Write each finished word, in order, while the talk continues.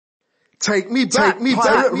Take me back,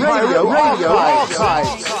 radio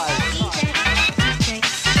archives.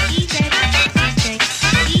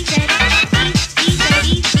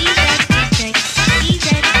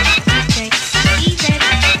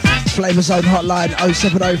 Flava Zone hotline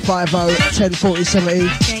 07050 104070.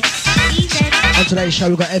 On today's show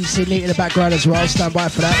we've got MC Neat in the background as well, stand by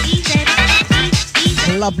for that.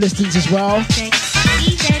 Love listings as well.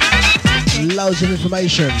 Loads of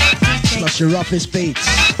information, plus your roughest beats,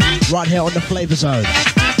 right here on the Flava Zone.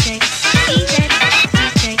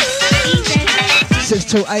 6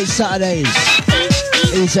 to 8 Saturdays,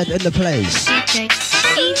 EZ in the place.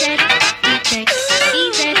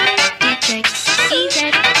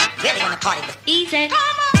 Really wanna party with EZ.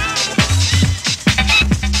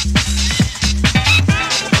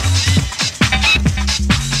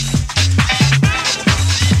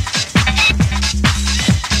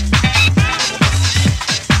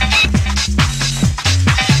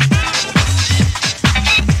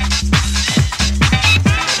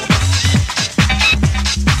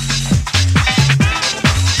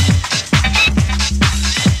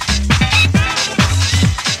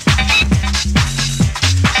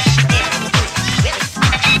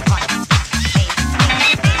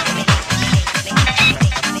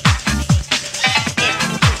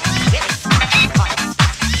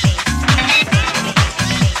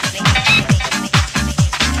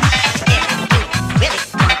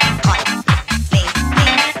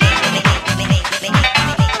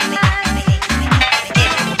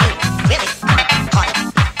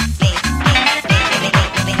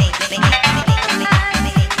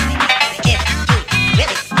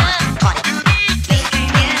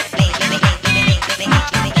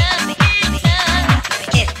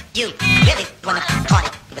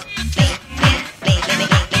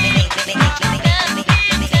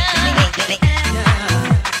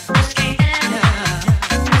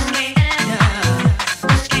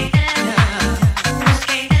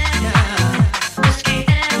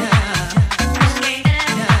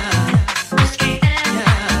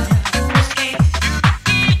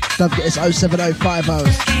 Don't forget it's 07050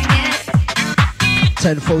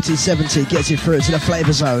 104070 gets you through to the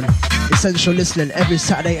Flava Zone. Essential listening every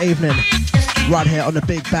Saturday evening, right here on the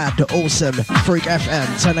big bad, the awesome Freek FM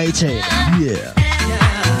 1018. Yeah.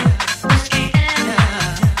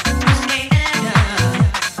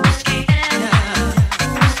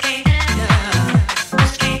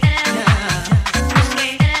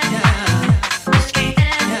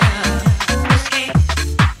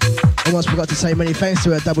 Almost forgot to say many thanks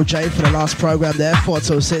to Double J for the last program there, 4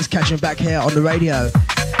 till 6, catching back here on the radio.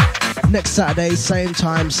 Next Saturday, same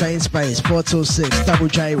time, same space, 4 till 6, Double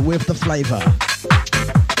J with the flavour.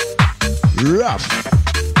 Rough.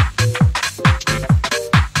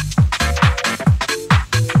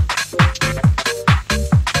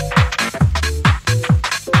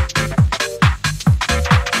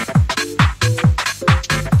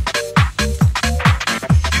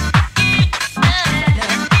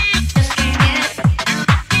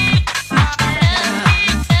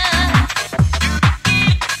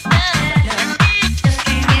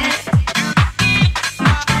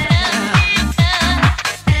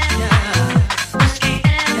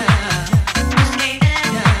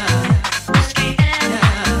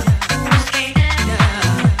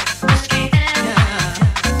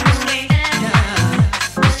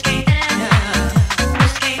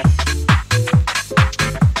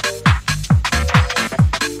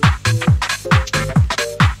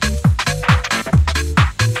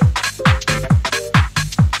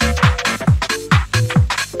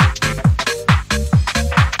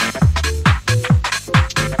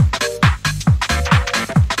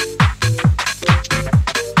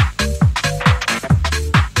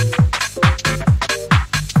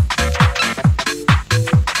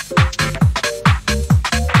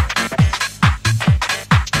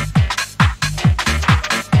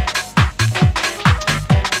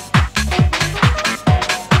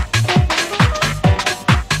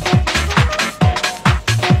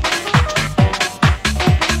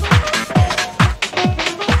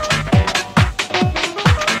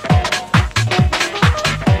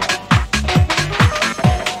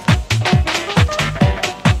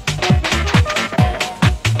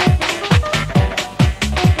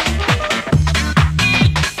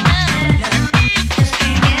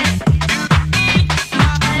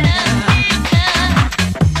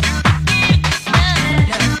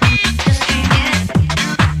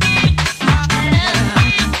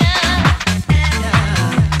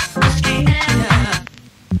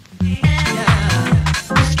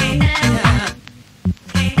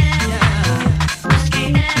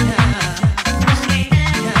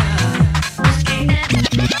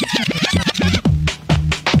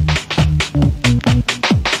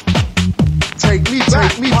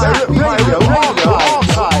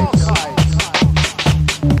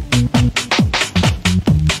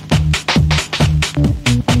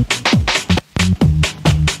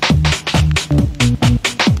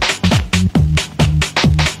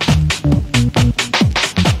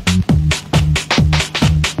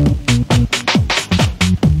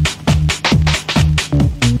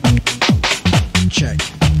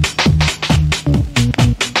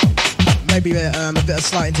 be a bit of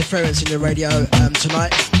slight interference in your radio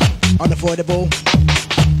tonight. Unavoidable.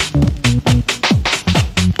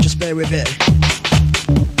 Just bear with it.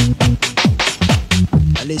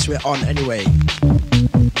 At least we're on anyway.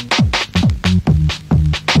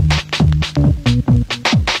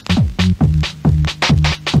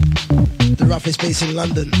 The roughest beats in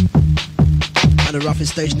London. And the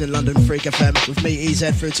roughest station in London, Freek FM, with me,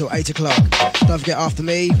 EZ, through till 8 o'clock. Don't forget, after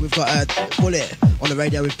me, we've got a Bullet on the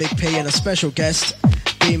radio with Big P and a special guest,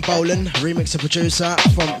 Dean Boland, remixer producer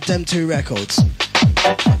from Dem 2 Records.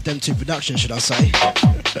 Dem 2 Production, should I say.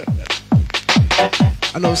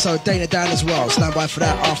 And also Dana Dan as well. Stand by for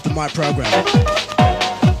that after my programme.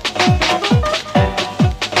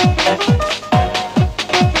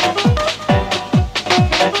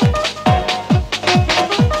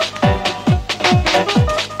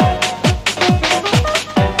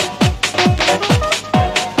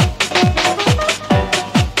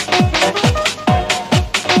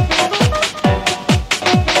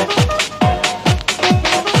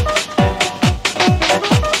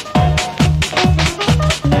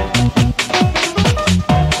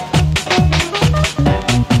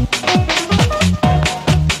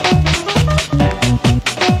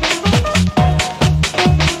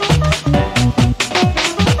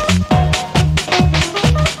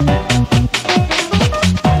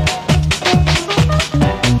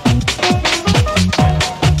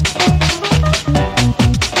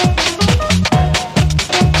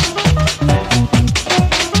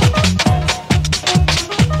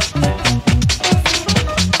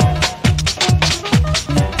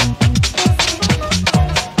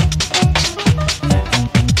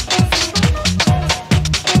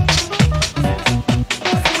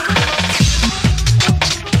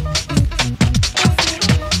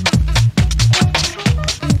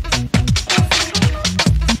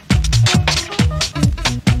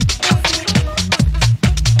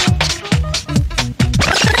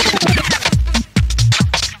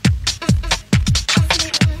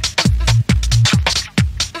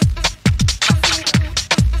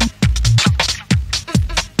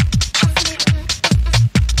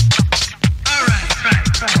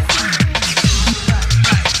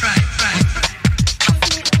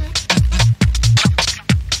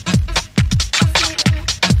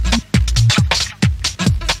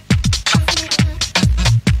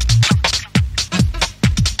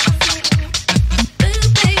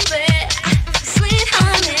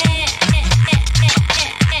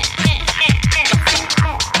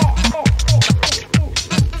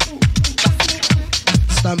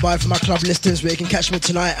 For my club listings where you can catch me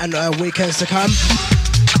tonight and weekends to come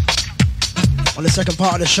on the second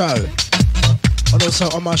part of the show. And also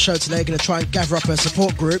on my show today, going to try and gather up a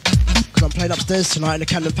support group because I'm playing upstairs tonight in the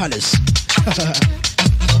Camden Palace.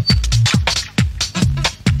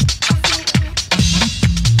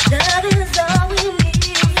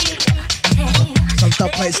 Some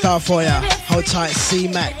dub plate style for ya. Hold tight,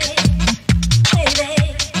 C-Mac.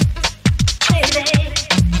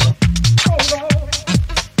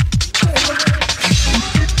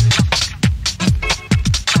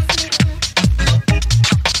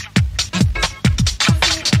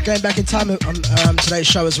 Going back in time on today's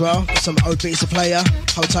show as well. Some old beats to play ya.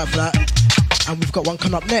 Hold tight for that. And we've got one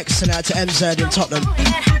coming up next. Send out to MZ in Tottenham.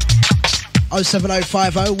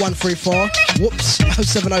 07050 134. Whoops.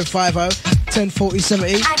 07050 1040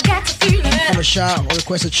 70. Have a shout or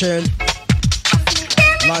request a tune.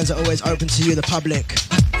 Lines are always open to you, the public.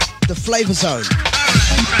 The Flava Zone.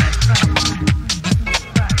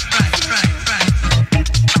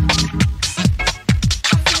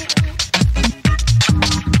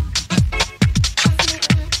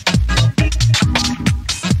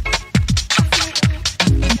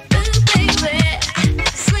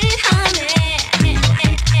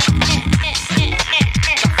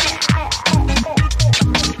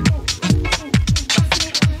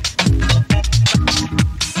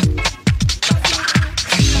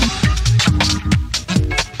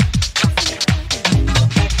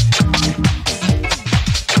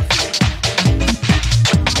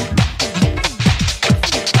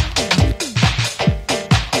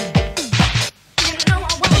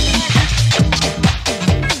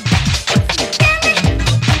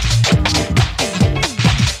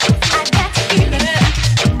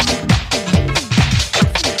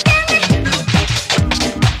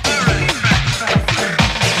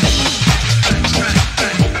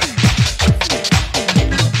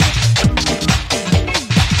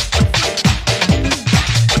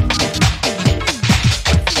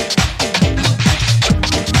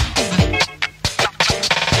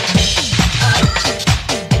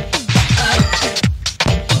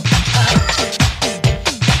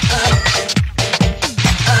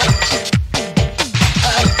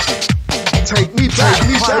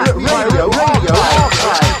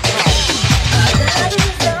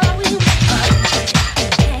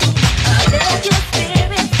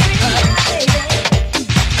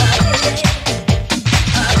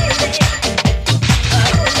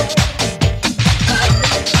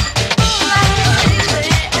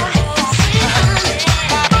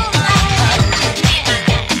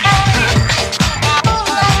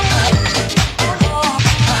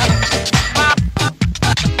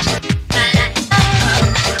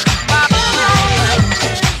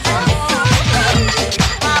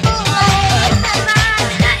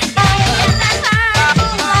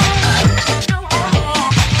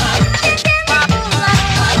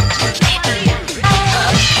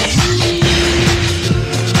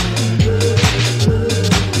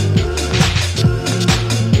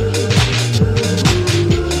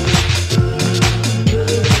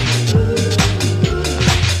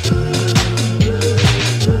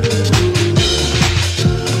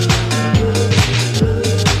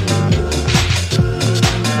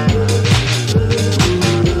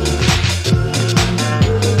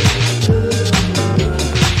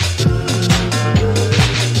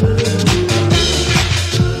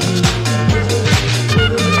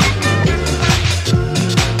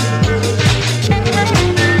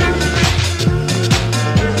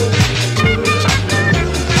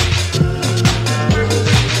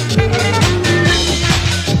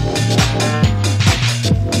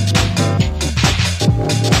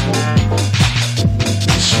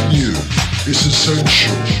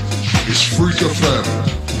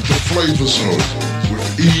 Flava Zone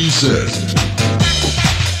with EZ.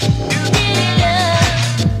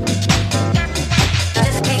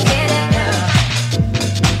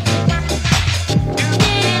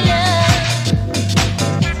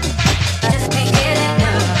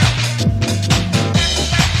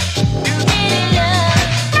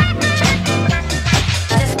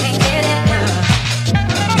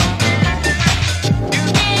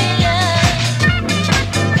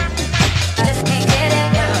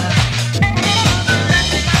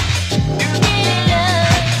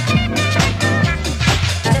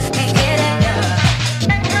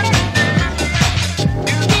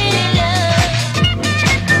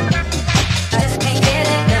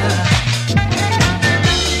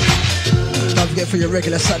 For your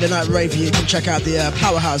regular Saturday night rave, you can check out the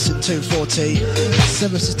Powerhouse in 240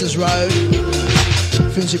 Seven Sisters Road,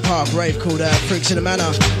 Finsbury Park rave called Freaks in the Manor.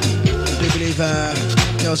 I do believe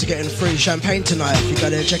girls are getting free champagne tonight. If you go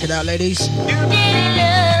there, check it out, ladies.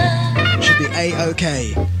 Should be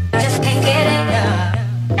A-OK.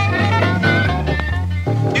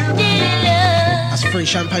 That's free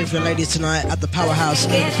champagne for the ladies tonight at the Powerhouse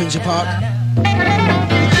in Finsbury Park. You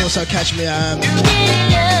can also catch me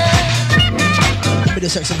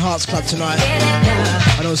Middlesex and Hearts Club tonight,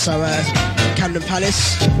 and also Camden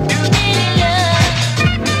Palace.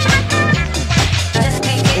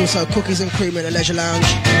 Also Cookies and Cream at the Leisure Lounge,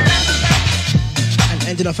 and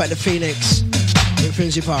ending off at the Phoenix in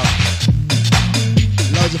Finsbury Park.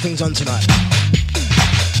 Loads of things on tonight.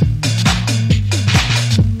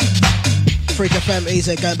 Freek FM,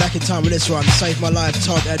 easy, going back in time with this one. Save My Life,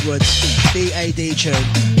 Todd Edwards, B.A.D. tune.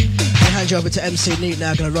 I'll hand you over to MC Neat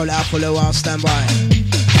now, gonna roll it out for a little while, stand by.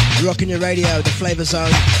 Rocking your radio, the Flava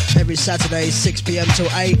Zone, every Saturday, 6 p.m. till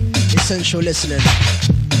 8, essential listening.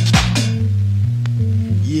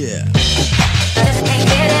 Yeah.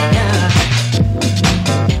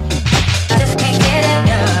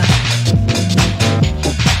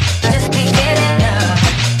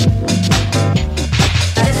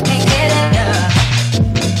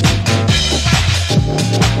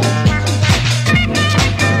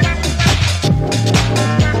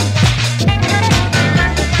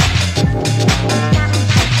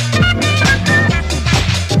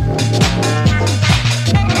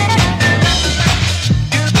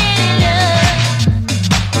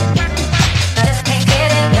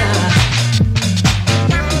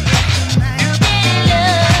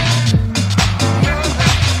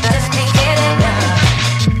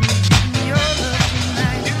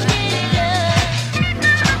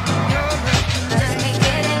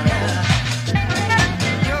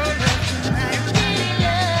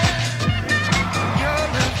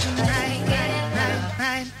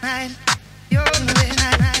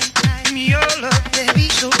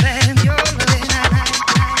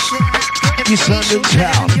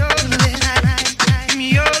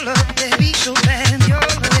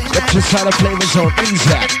 Inside the Flava Zone,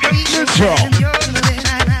 exact, neutral.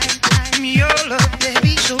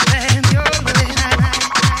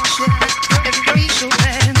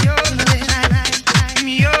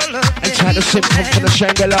 Inside the sip come from the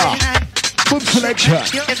Shangri-La. Boom selection.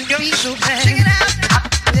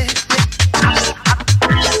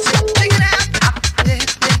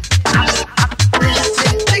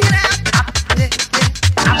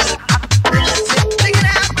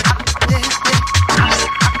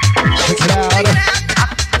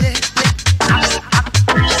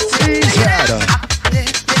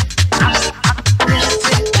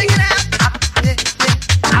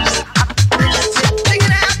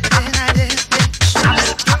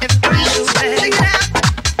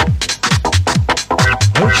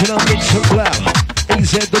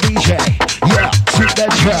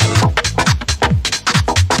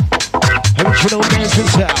 Original dancing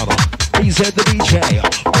sound. He's at the DJ.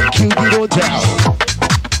 Make you get on down.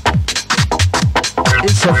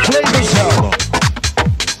 It's a Flava Zone.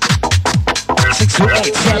 6 to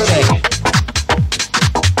 8 Saturday.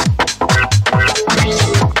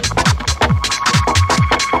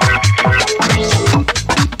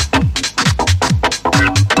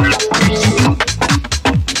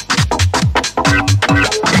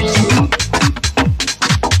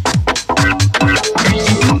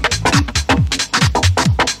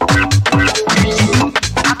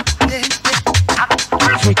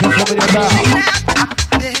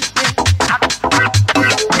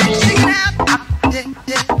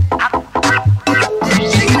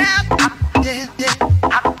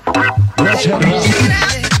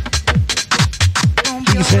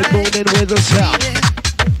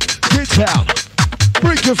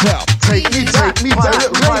 Take me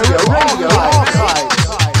radio archive.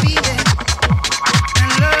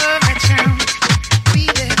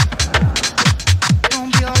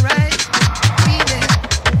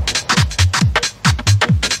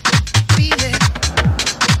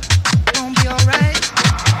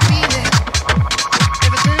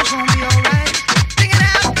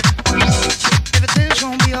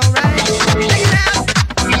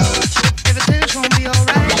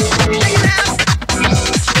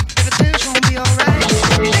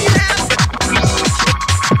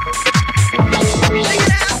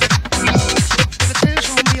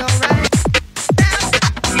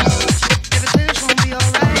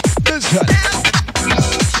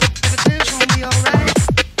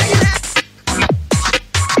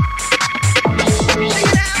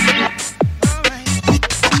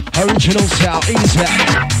 Original sound, easy.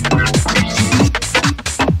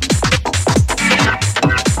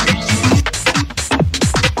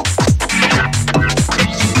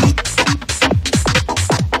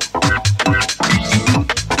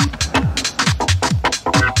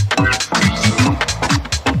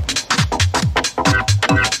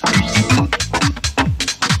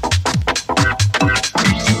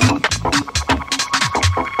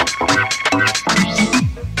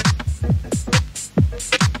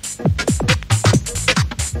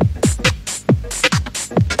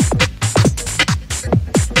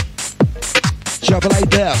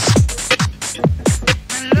 Like this.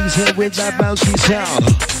 He's here with that bouncy sound.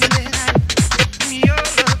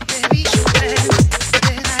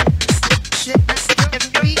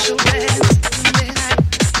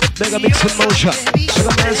 Mega mix in motion. For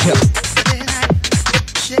the man's here.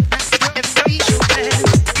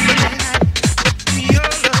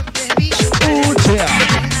 Oh dear.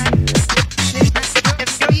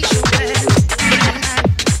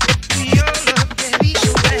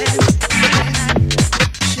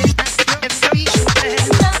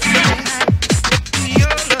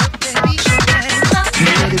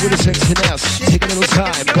 Sexiness, take a little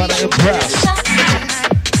time, gotta impress.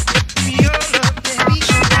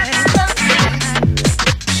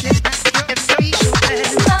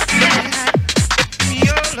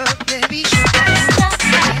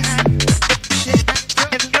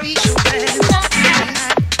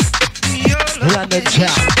 Run the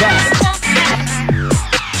town, back.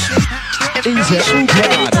 Easy, oh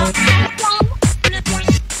God.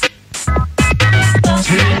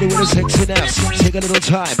 With a sexiness, take a little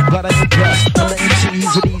time, but I'm impressed. I'm the MC,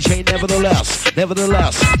 he's a DJ,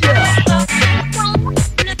 nevertheless, yeah.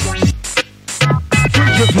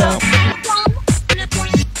 Freek FM.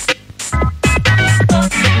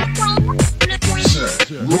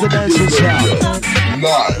 With a dancing sound.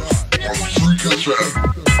 Live on Freek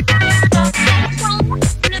FM.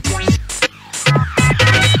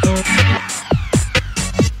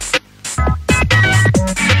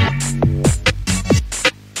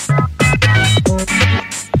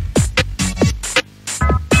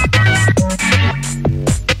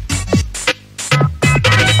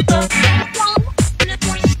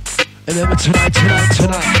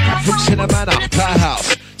 Tonight, Freaks in the Manor,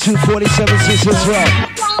 Powerhouse, 247 Cecil's Road.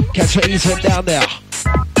 Catch your ease down there.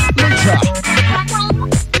 Later.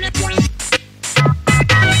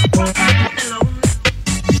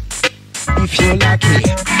 If you're lucky.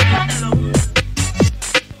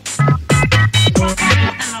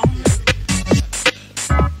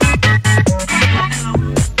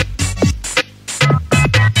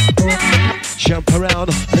 Jump around,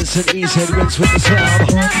 listen easy, rinse with the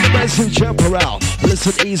sound. Massive jump around,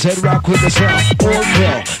 listen easy, rock with the sound. All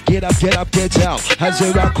girl, get up, get down. As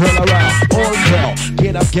they rock all around. All girl,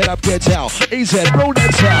 get up, get down. Easy, roll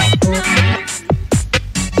that sound.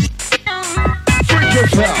 Freek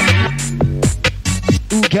FM.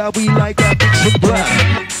 Ooh, God, we like that mix and blend.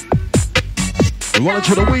 Roll it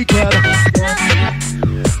to the weekend.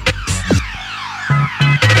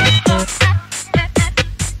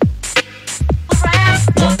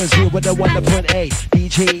 Z with the 1.8,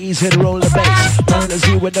 DJ easy roll the bass.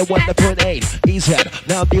 Z with the 1.8, easy.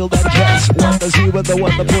 Now build that case. Z with the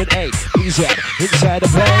 1.8, easy. Inside the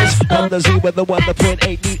place. Z with the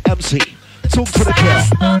 1.8, need MC. Talk to the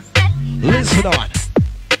girl. Listen on.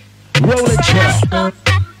 Roll and chill.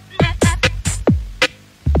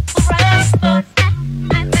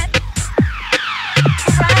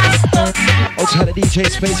 Outside the DJ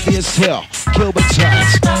space for your still. Gilbert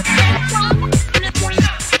Tides.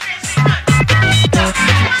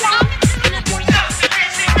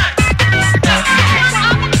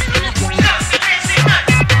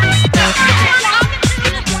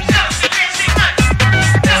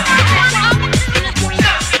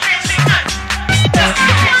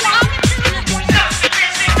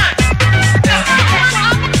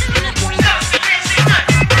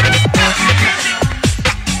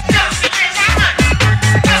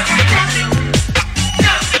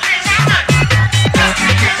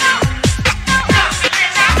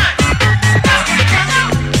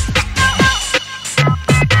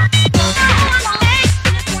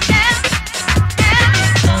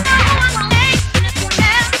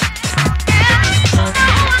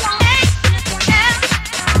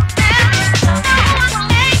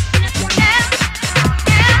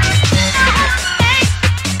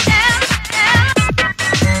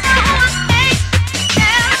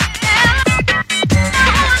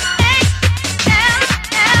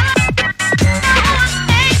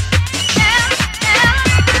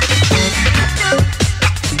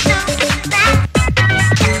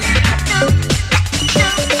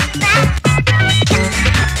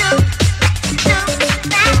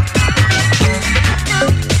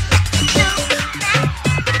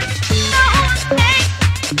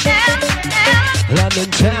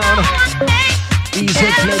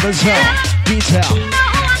 Detail, detail.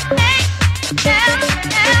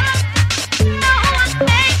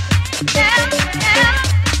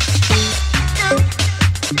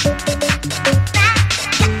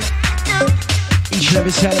 Each and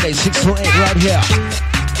every Saturday, 6 to 8, right here.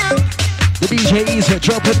 The DJ Indo,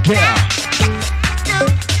 drop it gear.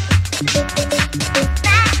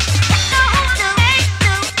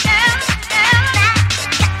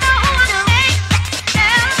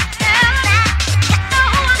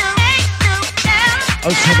 Oh,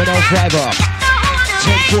 705 up.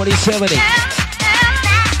 1040 70.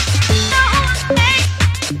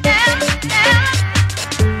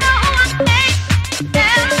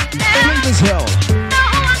 Flava Zone.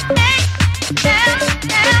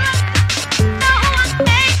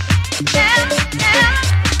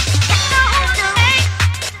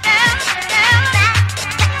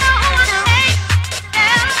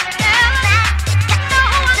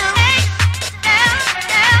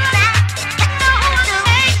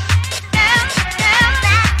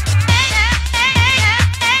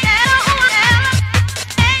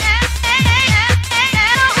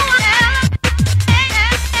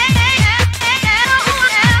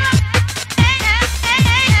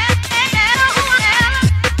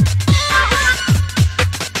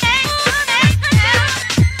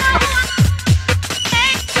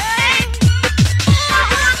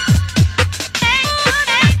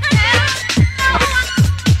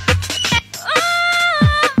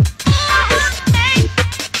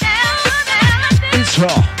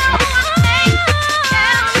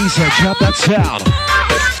 Drop that sound.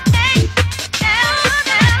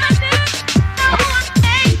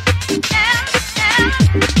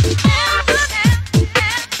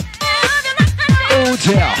 Oh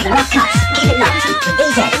dear.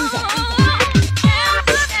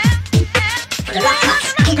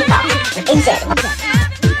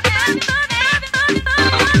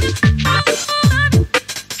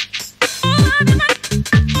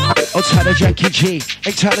 Outside of Jackie G,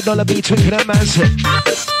 inside of Doolally, twinkling at Massive.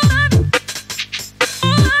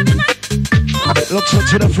 Looks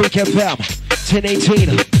onto the Freek FM,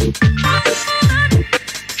 1018.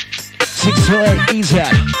 6 to 8, easy.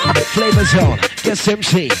 Flava Zone, guest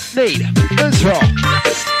MC, need, let's roll.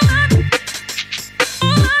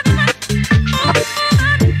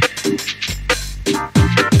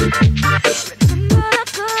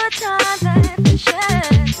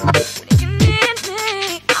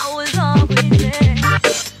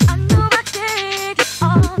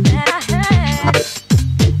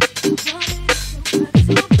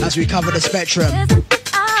 As we cover the spectrum,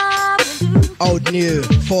 old, new,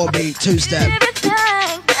 4-beat, 2-step,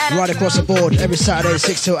 right across the board, every Saturday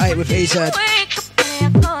 6 till 8 with EZ.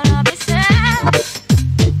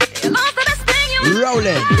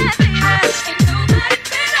 Rolling.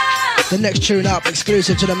 The next tune up,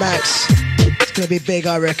 exclusive to the max. It's gonna be big,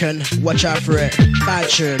 I reckon. Watch out for it. Bad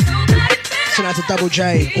tune. Send out to Double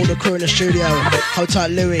J, all the crew in the studio. Hold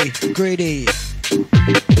tight, Louis, Greedy.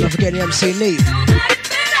 Don't forget the MC Neat.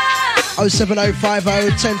 07050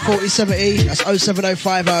 1040 70. That's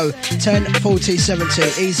 07050 1040 70.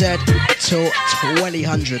 EZ till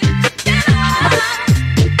 2000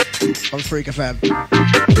 on Freek FM.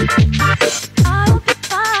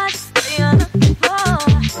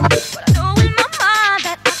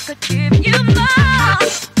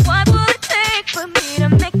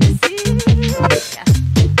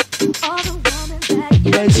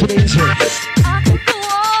 Nice and easy.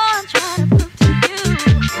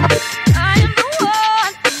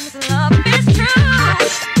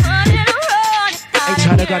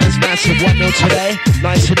 I got this massive 1-0 today,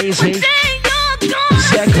 nice and easy.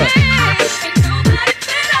 Second.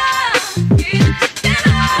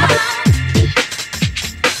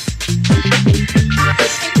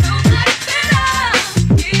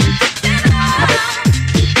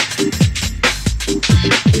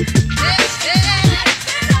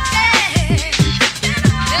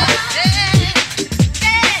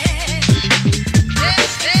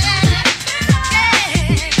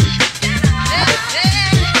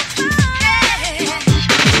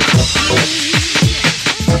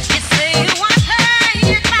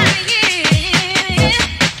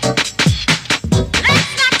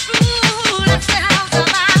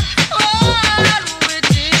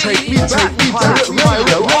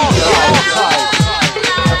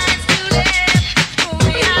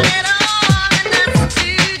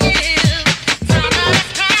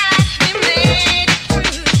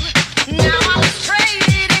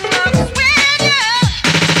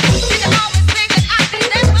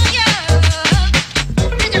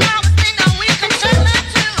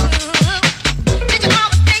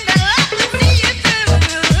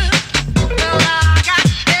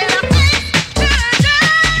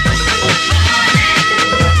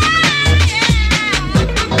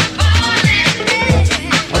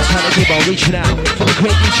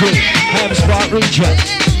 region.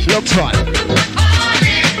 Long time.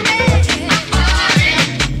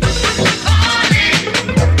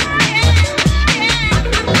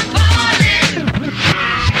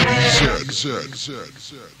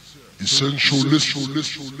 Essential listening.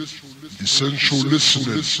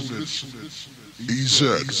 EZ.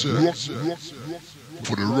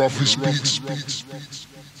 For the roughest beats.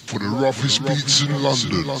 For the roughest beats in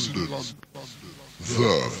London.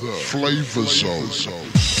 The Flava Zone.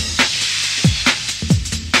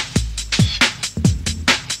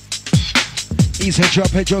 EZ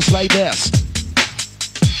drop it just like this.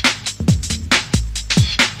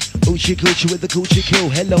 Oochie coochie with the coochie coo.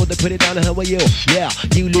 Hello, they put it down, how are you? Yeah,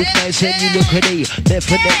 you look nice and you look pretty.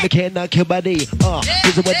 Definitely can't knock your body.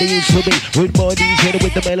 This is what they used to be. With more DJ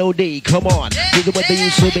with the melody. Come on, this is what they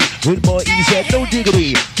used to be. With more easy, no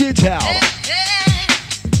diggity. Get out.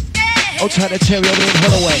 Outside the Terry over in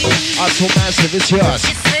Holloway. I'm so massive, it's yours.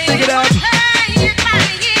 Pick it up.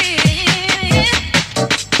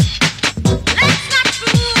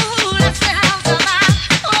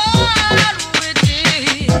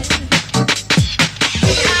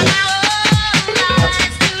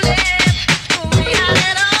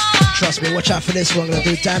 Trust me, watch out for this one, gonna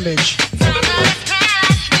do damage.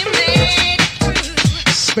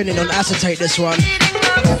 Spinning on acetate this one.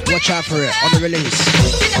 Watch out for it on the release.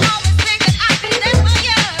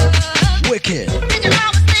 Wicked.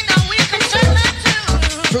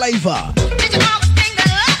 Flavor.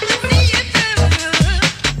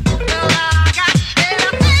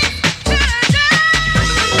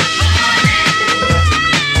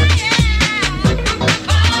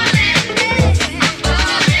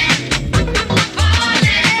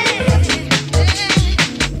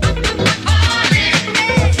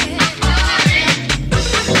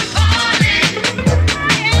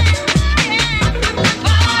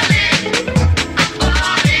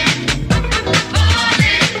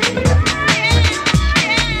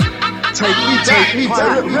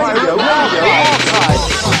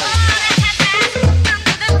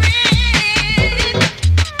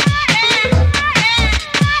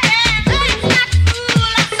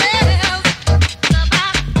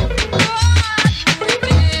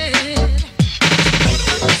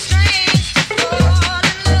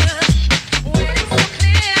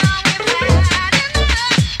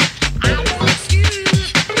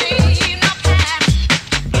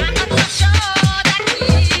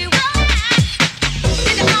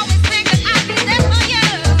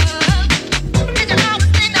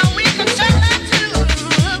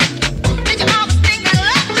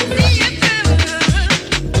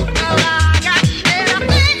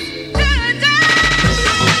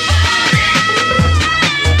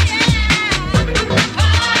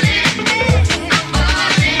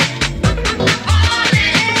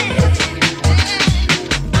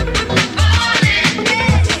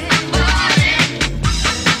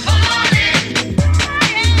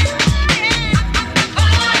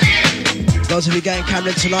 Those of you going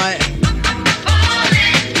Camden tonight,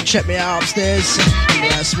 check me out upstairs in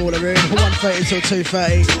a smaller room, 1:30 till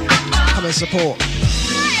 2:30. Come and support.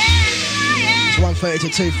 It's 1:30 till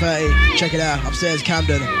 2:30. Check it out upstairs,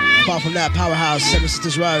 Camden. Apart from that, Powerhouse, Seven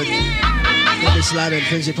Sisters Road, Lobby Slamming,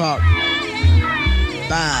 Finsbury Park.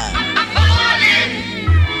 Bad.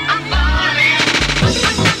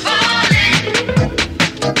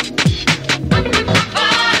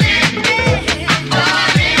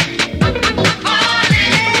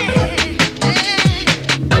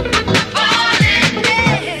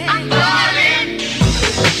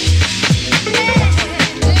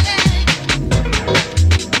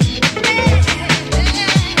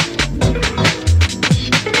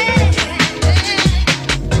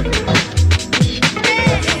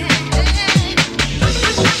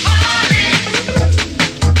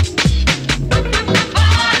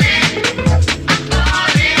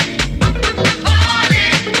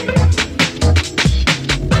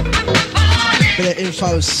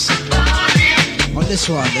 On this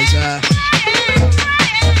one, there's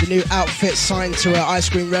the new outfit signed to Ice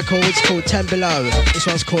Cream Records called 10 Below. This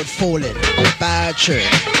one's called Falling. Bad tune.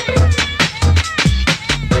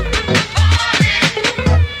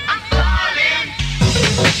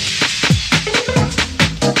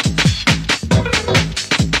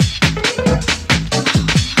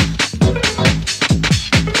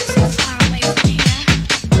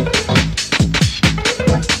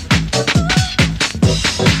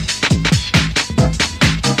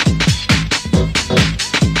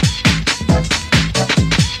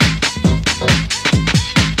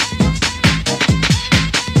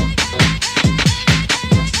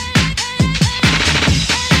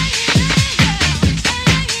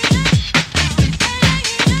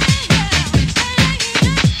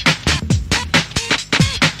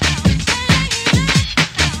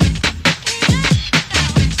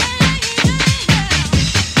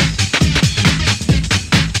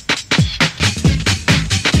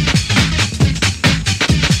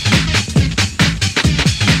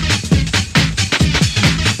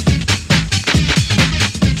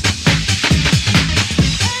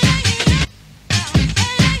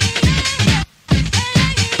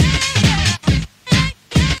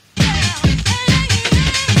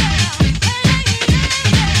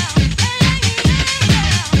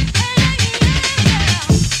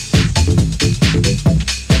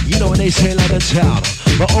 say London town,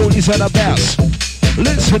 but oldies are the best.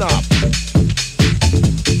 Listen up.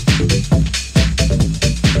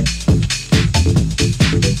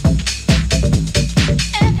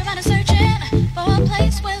 Everybody's searching for a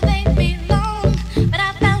place where they belong, but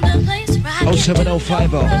I found a place right.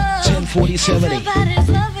 07050 1040 70. Everybody's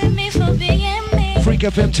loving me for being me. Freek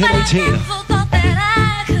FM 1018. Thought that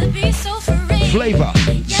I could be so free. Flava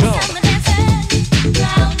Zone.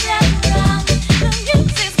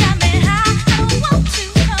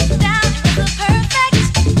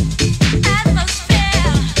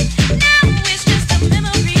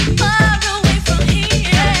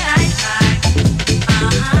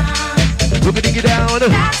 Get down.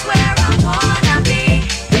 That's where I wanna be.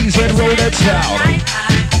 Please roll that sound.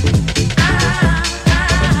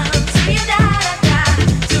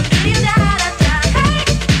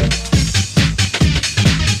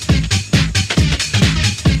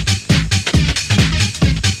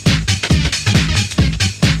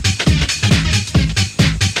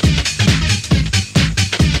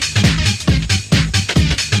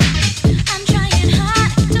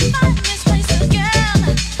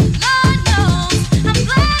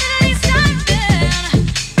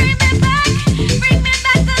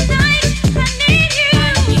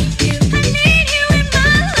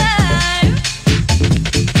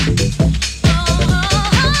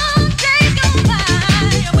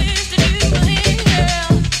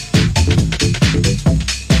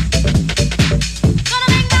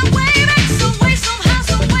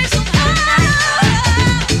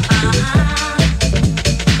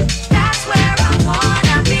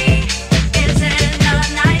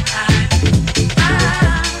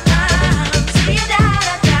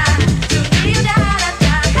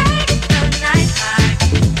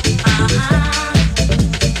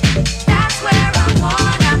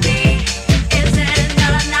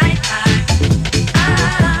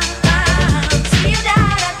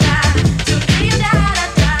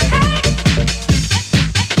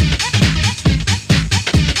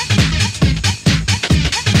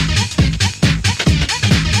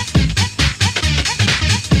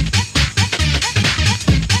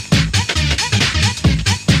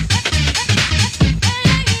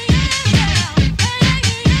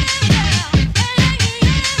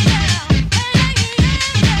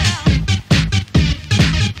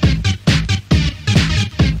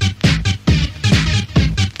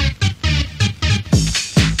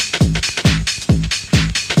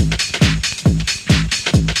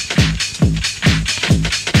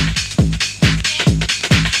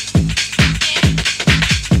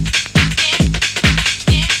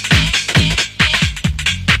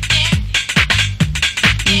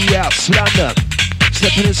 London,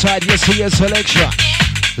 stepping inside, you see your selection,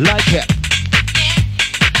 like it.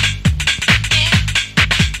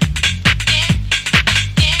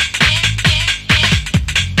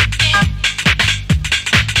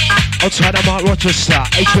 Outside of Mount Rochester,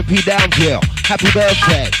 HMP Downville, happy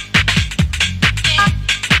birthday.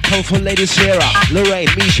 Come from Lady Sarah, Lorraine,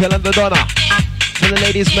 Michelle and the Donna. For the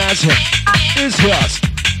ladies massive, it's yours.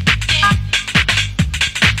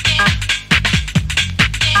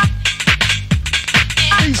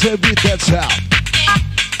 Please beat that sound.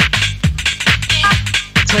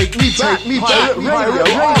 Take me back,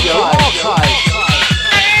 radio archive.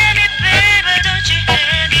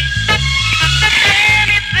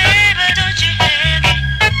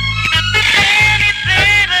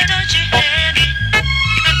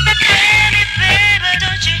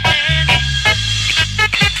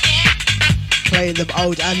 Playing them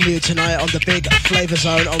old and new tonight on the big Flava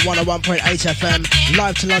Zone on 101.8 FM,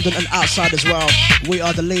 live to London and outside as well. We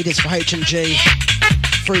are the leaders for H&G,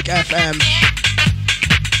 Freek FM.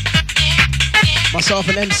 Myself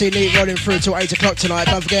and MC Neat rolling through till 8 o'clock tonight.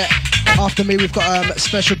 Don't forget, after me we've got a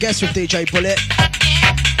special guest with DJ Bullet.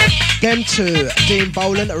 Them two, Dean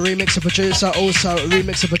Boland, a remixer producer, also a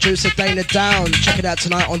remixer producer, Dana Down. Check it out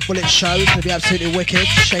tonight on Bullet's show. It's going to be absolutely wicked.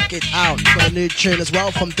 Check it out. Got a new tune as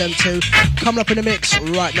well from them two. Coming up in the mix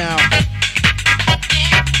right now.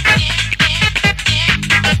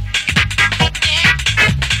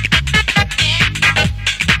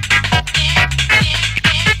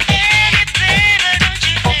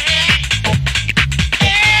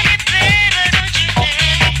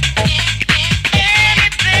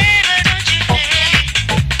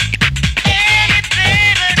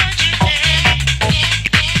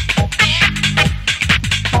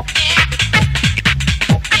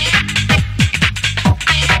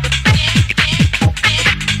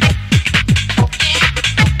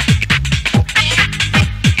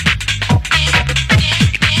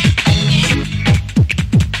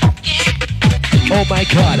 Oh my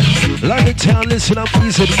God, London town, listen up,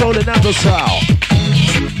 easy, rolling out the sound.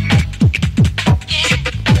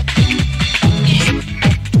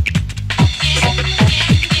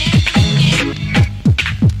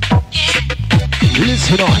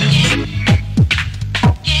 Listen on.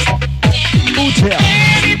 Hotel.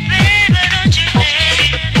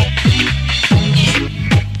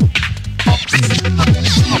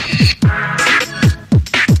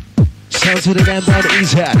 Sounds of the damn band,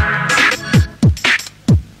 easy.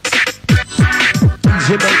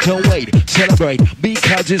 Easy, make don't wait, celebrate,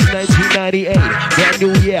 because it's 1998, brand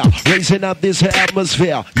new year, raising up this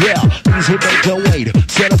atmosphere, yeah, easy, make don't wait,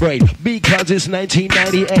 celebrate, because it's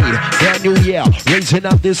 1998, brand new year, raising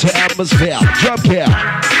up this atmosphere, drop here.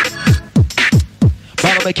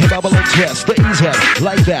 Bottom make it bubble and twist, the easy,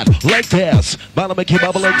 like that, like this, bottom make it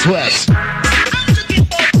bubble and twist.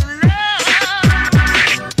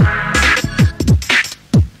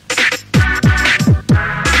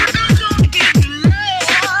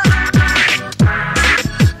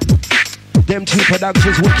 Them two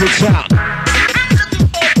productions, wicked sound.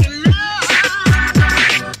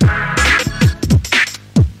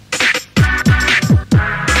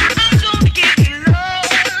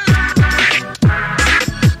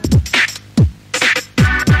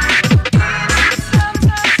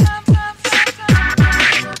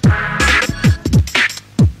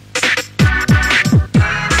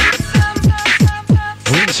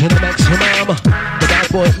 Reach to the maximum. The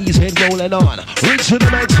bad boy easy rolling on. Reach to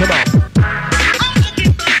the maximum.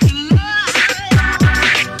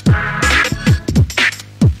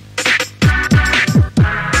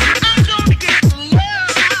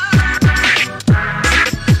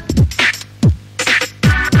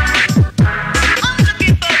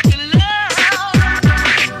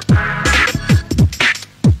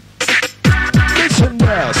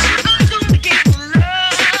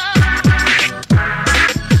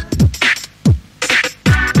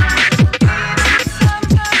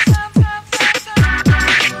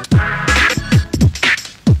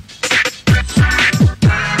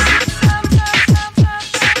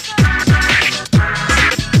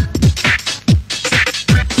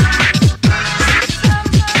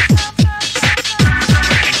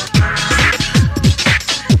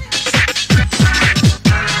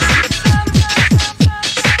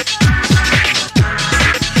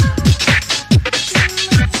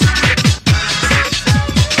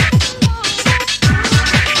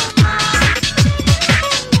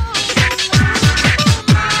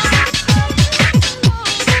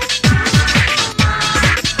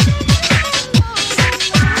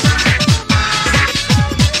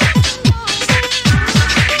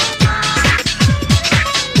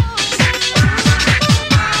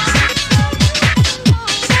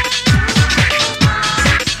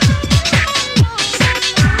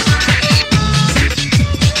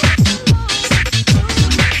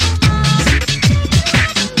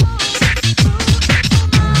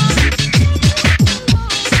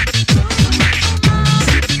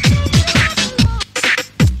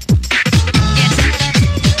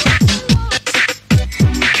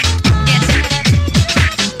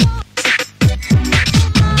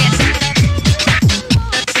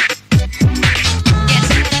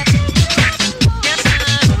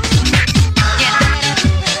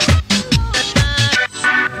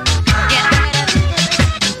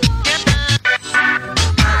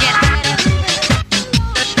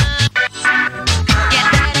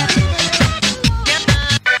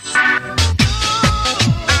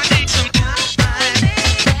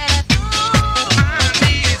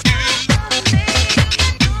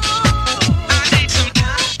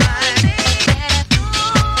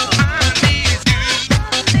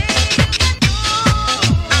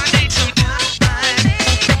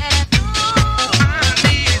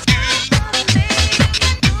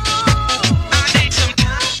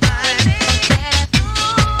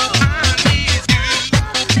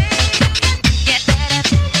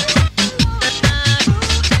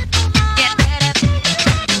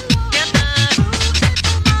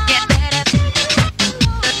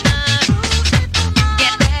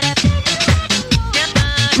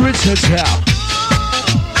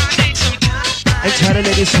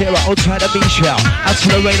 I'll try to be shell. Out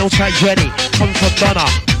to Lorraine, I'll try Jenny. Come from Donna.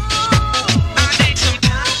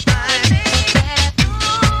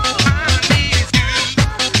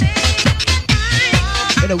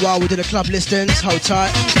 In a while, we do the club listings. Hold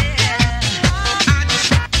tight.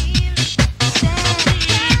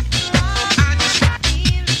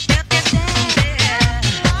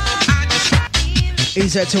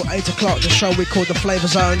 Easy till 8 o'clock. The show we called the Flava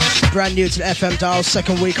Zone. Brand new to the FM dial.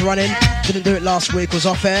 Second week running. Didn't do it last week. Was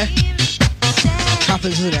off air.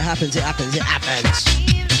 Happens, isn't it? Happens, it happens, it happens.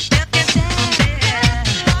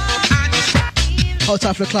 Hold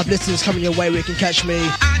tight for the club listeners coming your way. We can catch me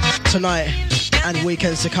tonight and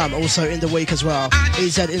weekends to come. Also in the week as well.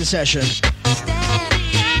 EZ in session.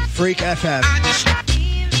 Freek FM.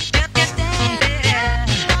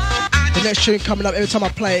 The next tune coming up, every time I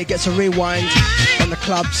play it gets a rewind on the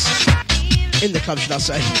clubs. In the club, should I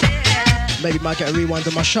say. Maybe might get a rewind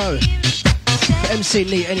on my show. For MC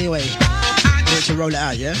Neat anyway. We need to roll it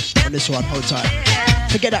out, yeah? On this one, hold tight.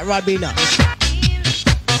 Forget that ride me nuts.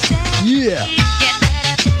 Yeah.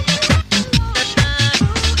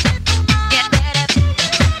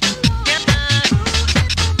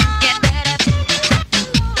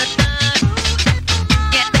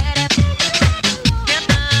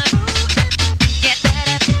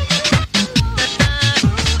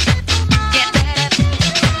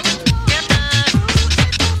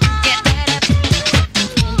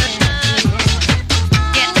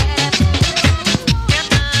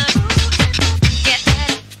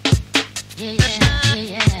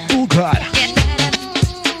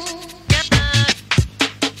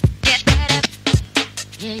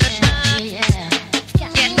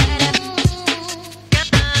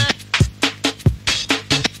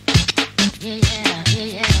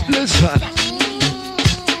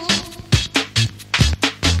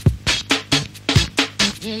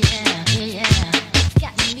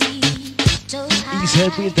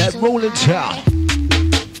 With that rolling town.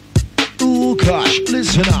 Ooh gosh,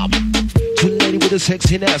 listen up. To the lady with the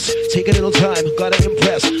sexiness, take a little time, gotta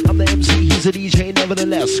impress. I'm the MC, he's a DJ,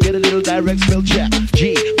 nevertheless. Get a little direct spell check.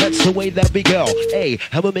 G, that's the way that we go. A,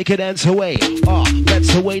 I'ma make it dance away. R,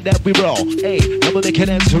 that's the way that we roll. A, I'ma make it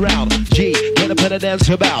dance around. G, get up and a dance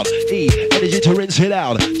about. E, energy to rinse it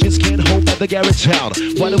out. Just can't hold back the garage town.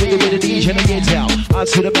 Why don't we with the DJ and get down? I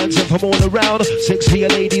see the man's from all around. 60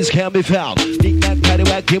 ladies can be found. Big Mac, paddy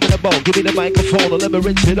whack, give me the bone, give me the microphone, and let me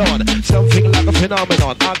rinse it on. Something like a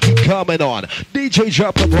phenomenon, I keep coming on. DJ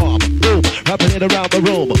drop the bomb, boom, rapping it around the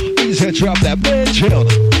room. Easy drop that bad chill.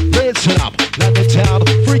 Listen up, London town,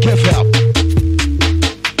 Freek FM.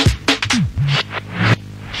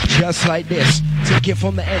 Just like this, take it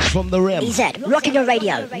from the edge, from the rim. EZ, rocking your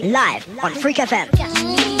radio, live on Freek FM.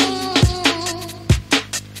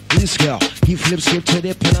 This girl, he flips skip to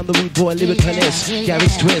dip and I'm the rude boy lyricalist.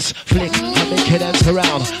 Garage twist, flick, I make it dance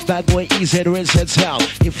around. Bad boy EZ rinse that sound.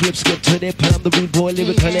 He flips skip to dip and I'm the rude boy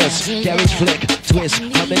lyricalist. Garage flick, twist,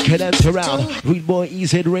 I make it dance around. Rude boy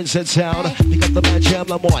EZ rinse that sound. Pick up the man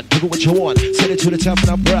jam, I'm on, pick up what you want. Send it to the top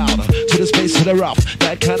and I'm proud. To the space, to the rough,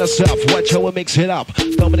 that kind of stuff. Watch how we mix it up.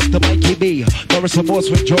 Dominic the Mikey B, Norris the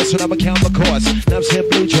Boss with Joyce and I'ma count the course. Nabs here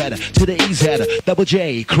Blue Dread, to the EZ, Double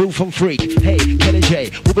J, crew from Freak. Hey, Kenny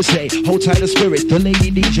J, Uber say, hold tight the spirit, the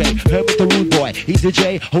lady DJ, Hermit the rude boy, he's the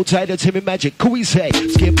J, hold tight the Timmy Magic, cool we say,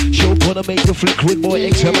 skip, show, gonna make the flick, rude boy,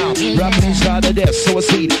 X amount, rapping inside the desk, so a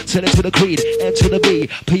seed, send it to the Creed, and to the B,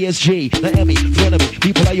 PSG, the Emmy, Frenemy,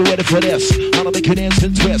 people are you ready for this? I'ma make you dance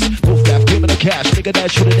and twist, move that, give me the cash, nigga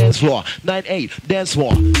dash to the dance floor, 9-8, dance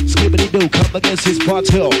war, skibbity do, come against his part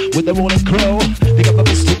hill, with the rolling crow, pick up the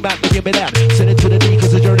mystic map, give me that, send it to the D,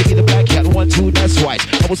 cause the journey be the black cat, 1-2, that's right,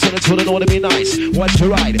 I will send it to the north to be nice, watch the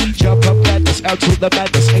ride, jump up madness, out to the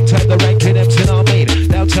madness, hang time the ranking M's in our main,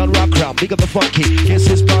 downtown rock crown, big up the funky, guess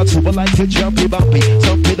his part two, but like the jumpy bumpy,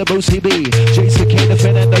 Zumpy the Brucey B, Jhelisa K, the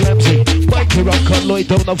Fen and the Ramsey, Mikey Rock, cut Lloyd,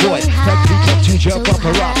 don't avoid, that beat up to jump up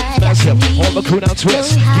a rock, massive, all the crew now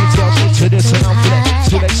twist, keep down into this and I'm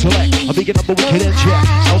flex, select, I'm bigging up the wicked and jack,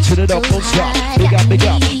 out to the dog, don't stop, big up in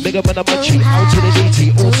the munchie, out to the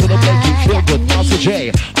DT, all to the Blakey, feel good, Master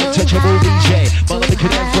J, untouchable DJ, man, I'm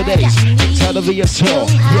making for days, hang time the VSL,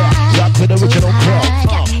 yeah, rock with the original crow,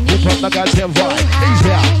 whip up the goddamn vibe, he's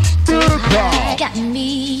out, the crowd. Got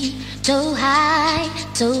me so high,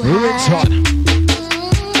 so Rinse high. on.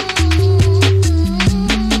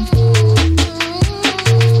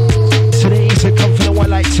 Today is a confident one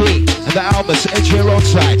like T, and the Albus, edge here on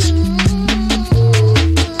sides.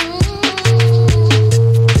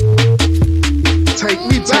 Take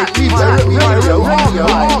me back, radio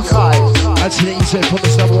archives. And today is a from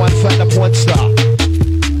this #1 fan up one star.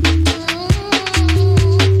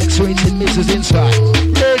 X-rated Mrs. Inside.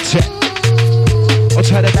 Rinse it.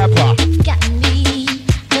 Outside the napper. Got me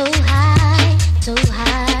so high, so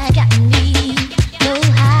high. Got me so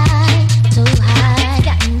high, so high.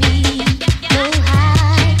 Got me so high,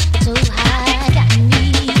 so high. Got me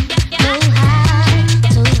so high, so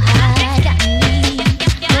high. Got me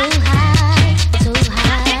so high, so high.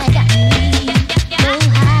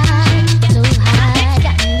 Got me so high, so high.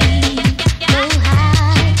 Got me so high,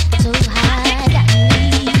 so high. Got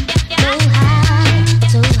me so high,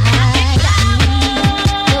 so high. Got me.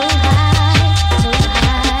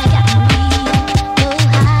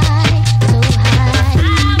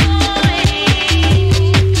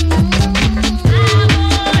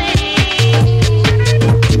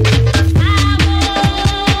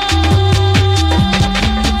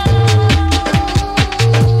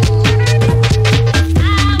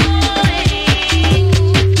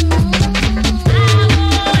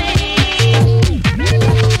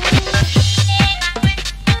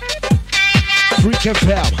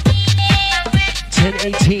 FM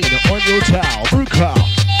 1018 on your dial. Ruka.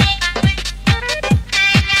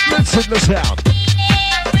 Listen to the sound.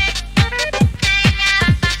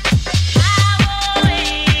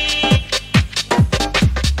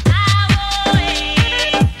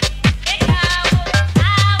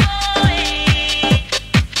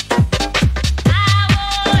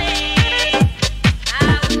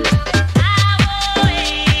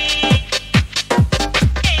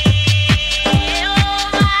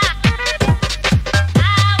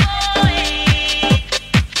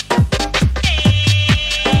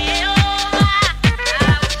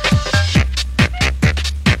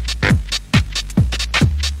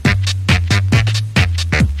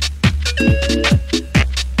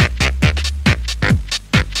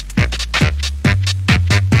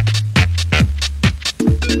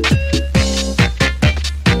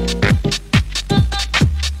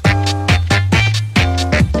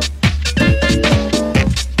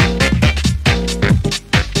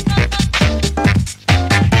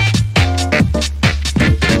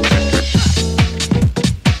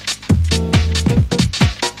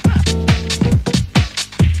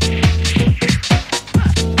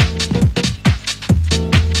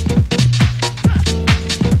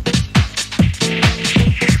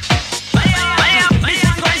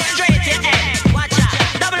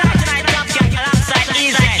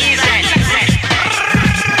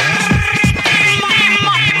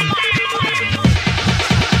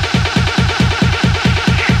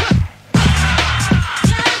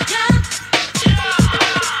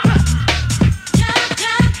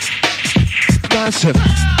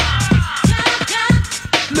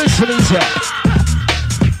 Listen easy.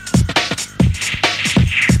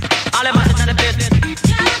 All of us in the business.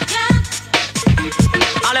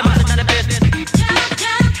 All of us in the business.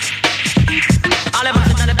 All of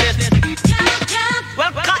us in the business.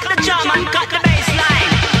 Well, cut the drum and cut the bass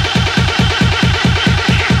line.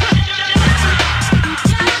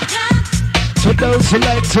 To those who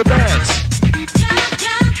like to dance.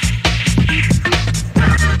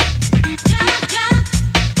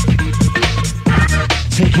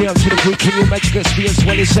 Take you up to the Freak FM Magic Experience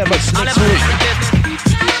 27th next week.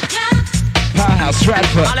 Powerhouse,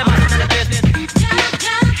 Stratford.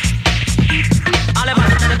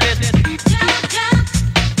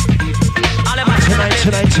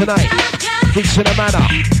 Tonight. Freaks in the Manor.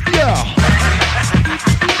 Yeah.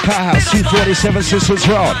 Powerhouse, 247 Sisters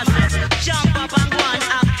Road. Jump up and go on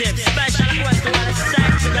active. Special request to all the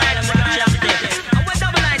sex guys and attractive. And with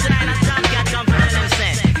double lines tonight, and Tom can't come from them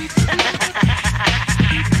set.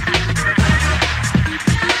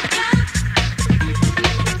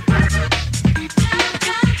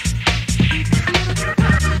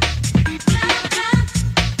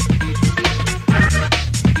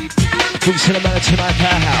 Freaks in the Manor tonight,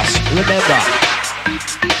 Powerhouse. Remember,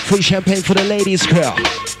 free champagne for the ladies, girl.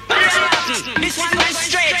 This one going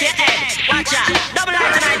straight to your head. Watch out. Double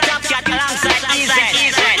line tonight, Top Cat alongside EZ.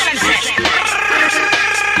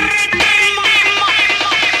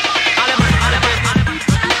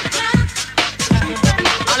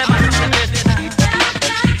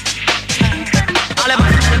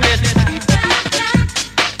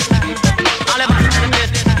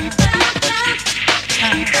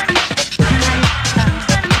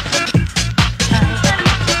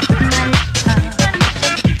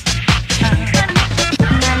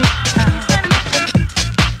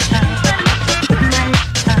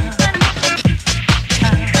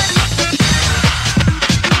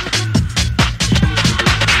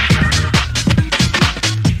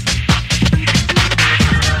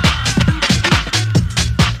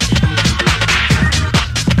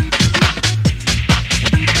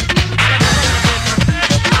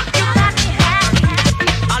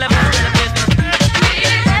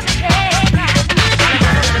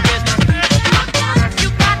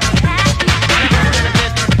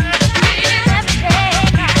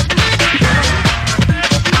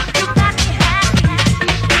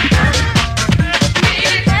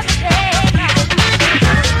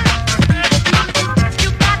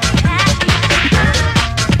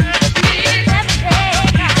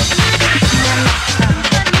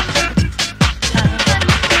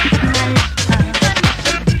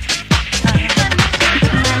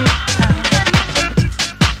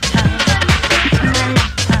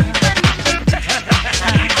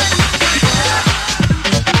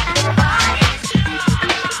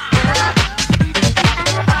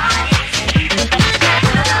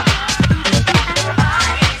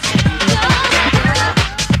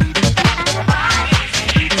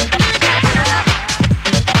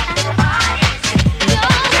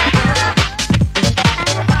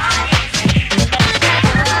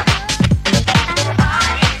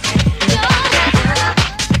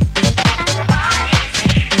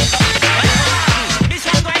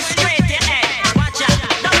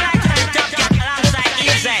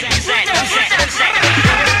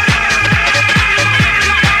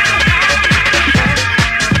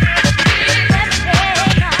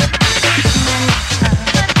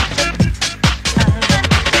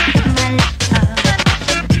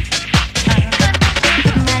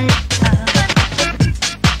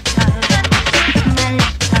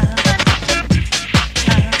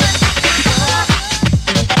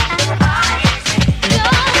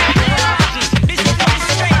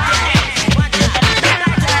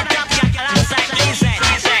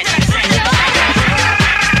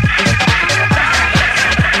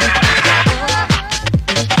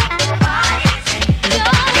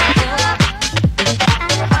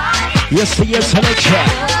 Yes, the yes selection.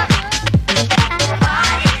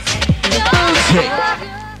 Music.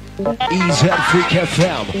 Easy at Freek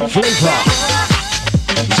FM. Flava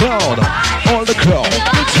Zone. All the crew.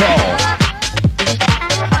 It's all.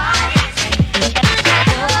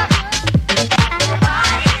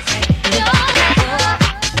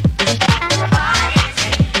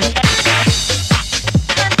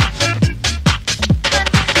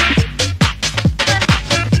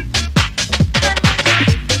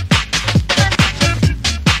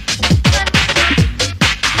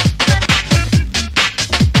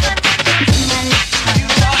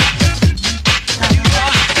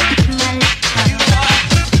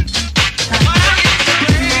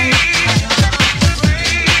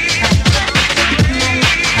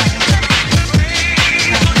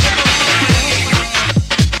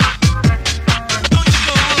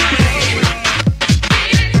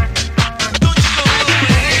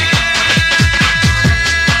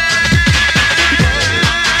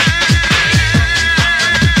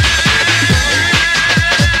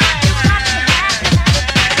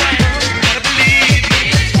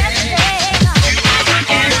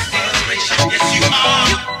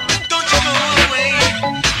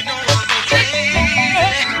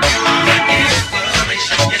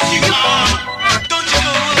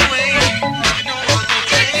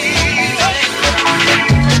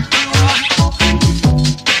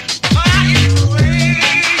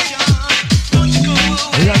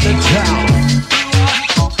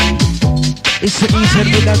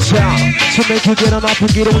 To make you get on up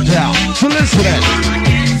and get on down. So listen it.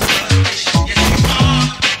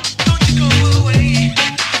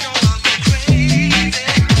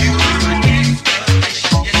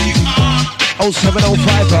 Oh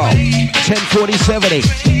 7050 104070.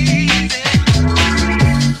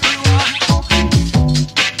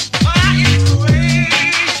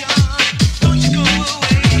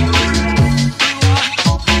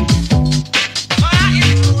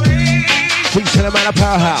 Please send them out of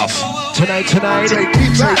Powerhouse. Tonight. Take me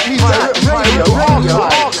back, radio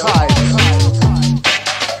archives.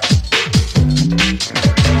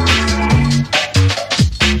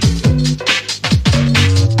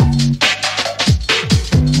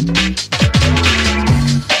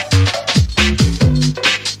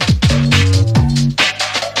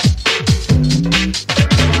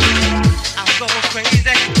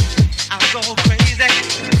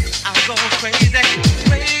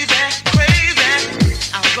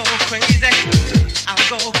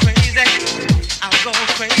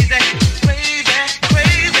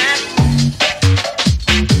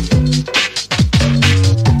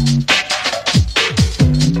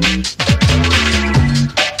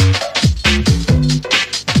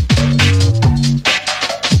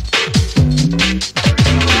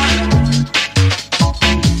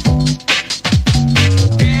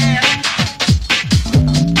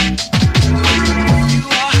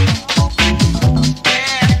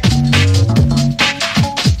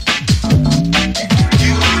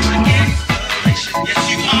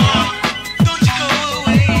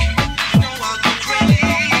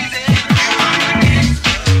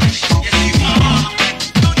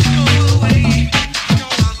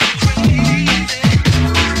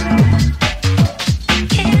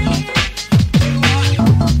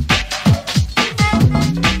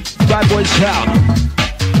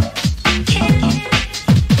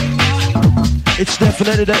 It's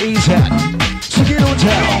definitely the E's hat. So get on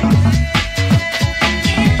down.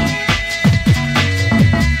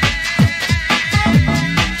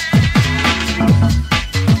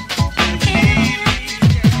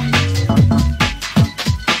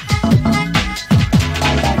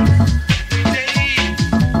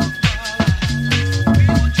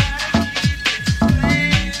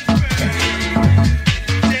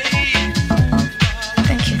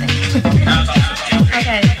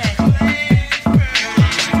 Okay.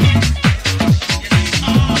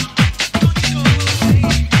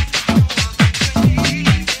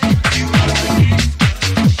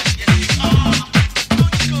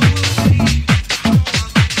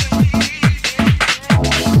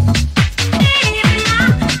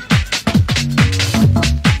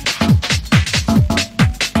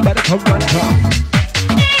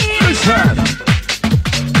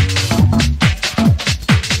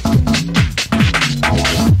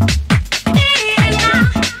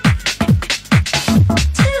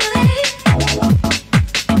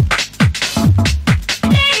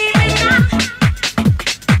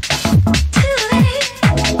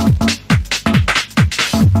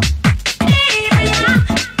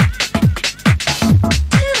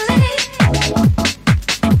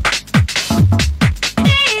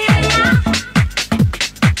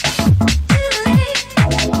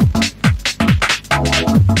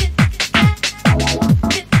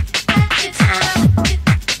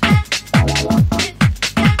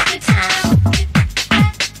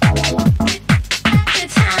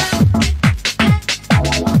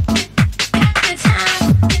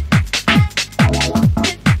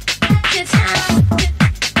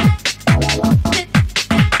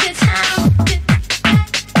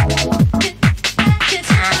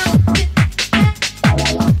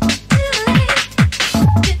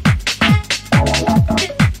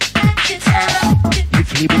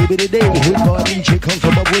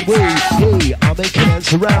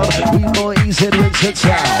 dance around. We more easy rinse and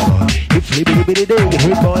sound. If libby bitty day,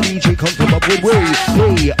 heard my DJ come from up with way.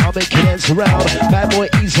 Hey, I'll make you dance around. Bad boy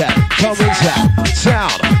easy, come inside.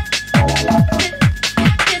 Sound.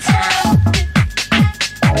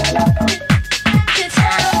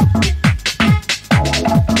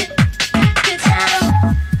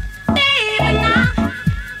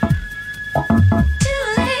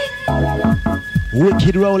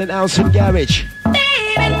 Wicked rolling house and garage.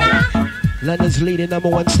 London's leading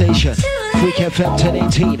 #1 station. Freek FM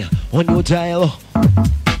 1018 on your dial.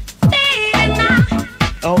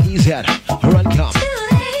 Oh, easy. Run come.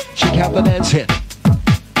 Check out the dancing.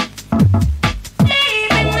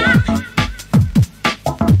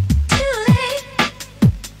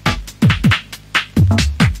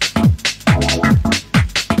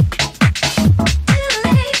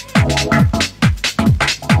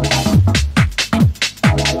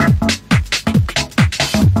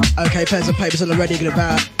 Okay, pens and papers on the ready.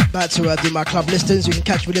 About to do my club listings. You can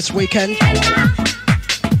catch me this weekend.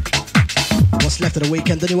 What's left of the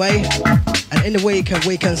weekend anyway. And in the week and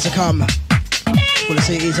weekends to come, we'll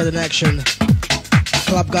see Easy in action.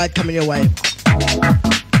 Club guide coming your way.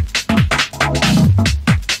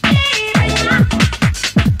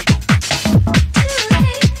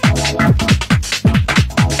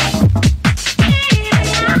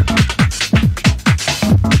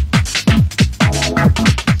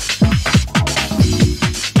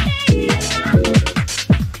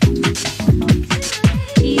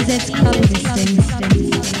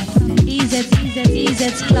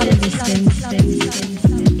 EZ's club listings.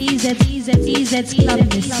 EZ's club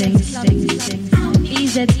listings.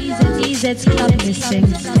 EZ's club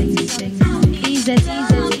listings.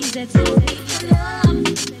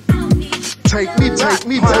 Take me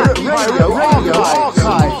to radio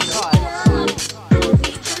archive.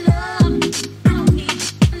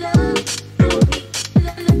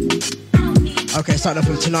 Okay, starting off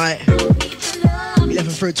with tonight.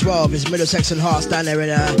 11 through 12 is Middlesex and Hearts down there in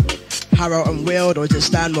Harrow and Weald, or is it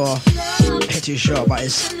Stanmore? Ain't too sure, but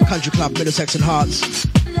it's Country Club Middlesex and Hearts.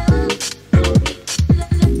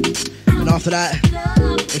 And after that,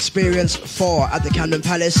 Experience 4 at the Camden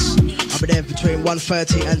Palace. I'll be there between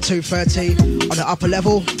 1:30 and 2:30 on the upper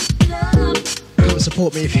level. Come and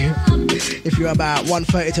support me if you're about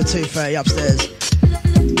 1:30 to 2:30 upstairs.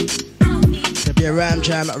 There'll be a Ram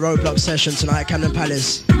Jam roadblock session tonight at Camden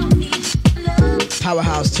Palace.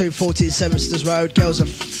 Powerhouse 240 Semesters Road. Girls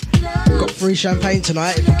have got free champagne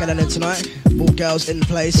tonight if you get in it tonight. All girls in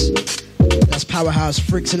place. That's Powerhouse,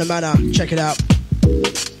 Freaks in the Manor. Check it out.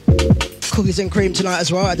 Cookies and cream tonight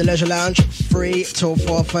as well at the Leisure Lounge. 3 till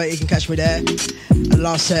 4:30. You can catch me there. And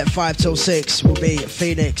last set 5 till 6 will be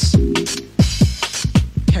Phoenix,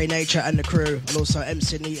 K Nature and the crew, and also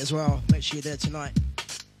MC Neat as well. Make sure you're there tonight.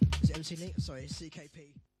 Is it MC Neat? Sorry,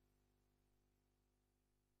 CKP.